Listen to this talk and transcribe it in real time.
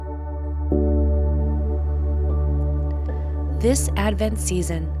This Advent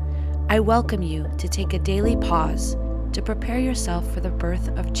season, I welcome you to take a daily pause to prepare yourself for the birth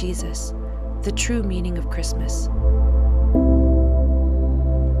of Jesus, the true meaning of Christmas.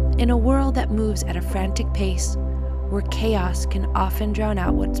 In a world that moves at a frantic pace, where chaos can often drown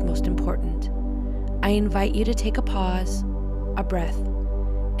out what's most important, I invite you to take a pause, a breath,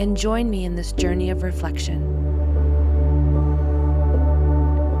 and join me in this journey of reflection.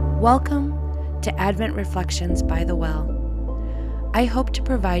 Welcome to Advent Reflections by the Well. I hope to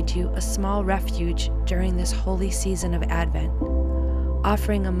provide you a small refuge during this holy season of Advent,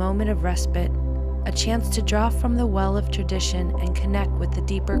 offering a moment of respite, a chance to draw from the well of tradition and connect with the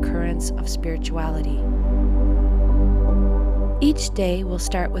deeper currents of spirituality. Each day will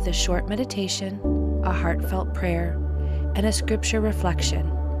start with a short meditation, a heartfelt prayer, and a scripture reflection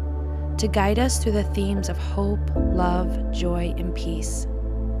to guide us through the themes of hope, love, joy, and peace.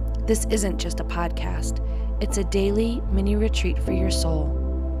 This isn't just a podcast, it's a daily mini retreat for your soul.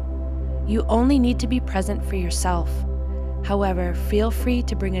 You only need to be present for yourself. However, feel free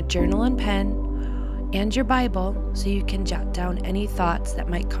to bring a journal and pen and your Bible so you can jot down any thoughts that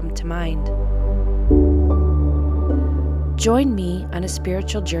might come to mind. Join me on a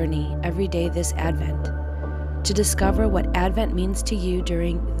spiritual journey every day this Advent to discover what Advent means to you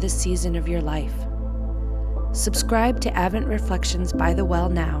during this season of your life. Subscribe to Advent Reflections by the Well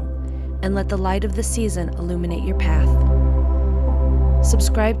now and let the light of the season illuminate your path.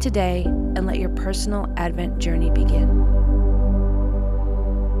 Subscribe today and let your personal Advent journey begin.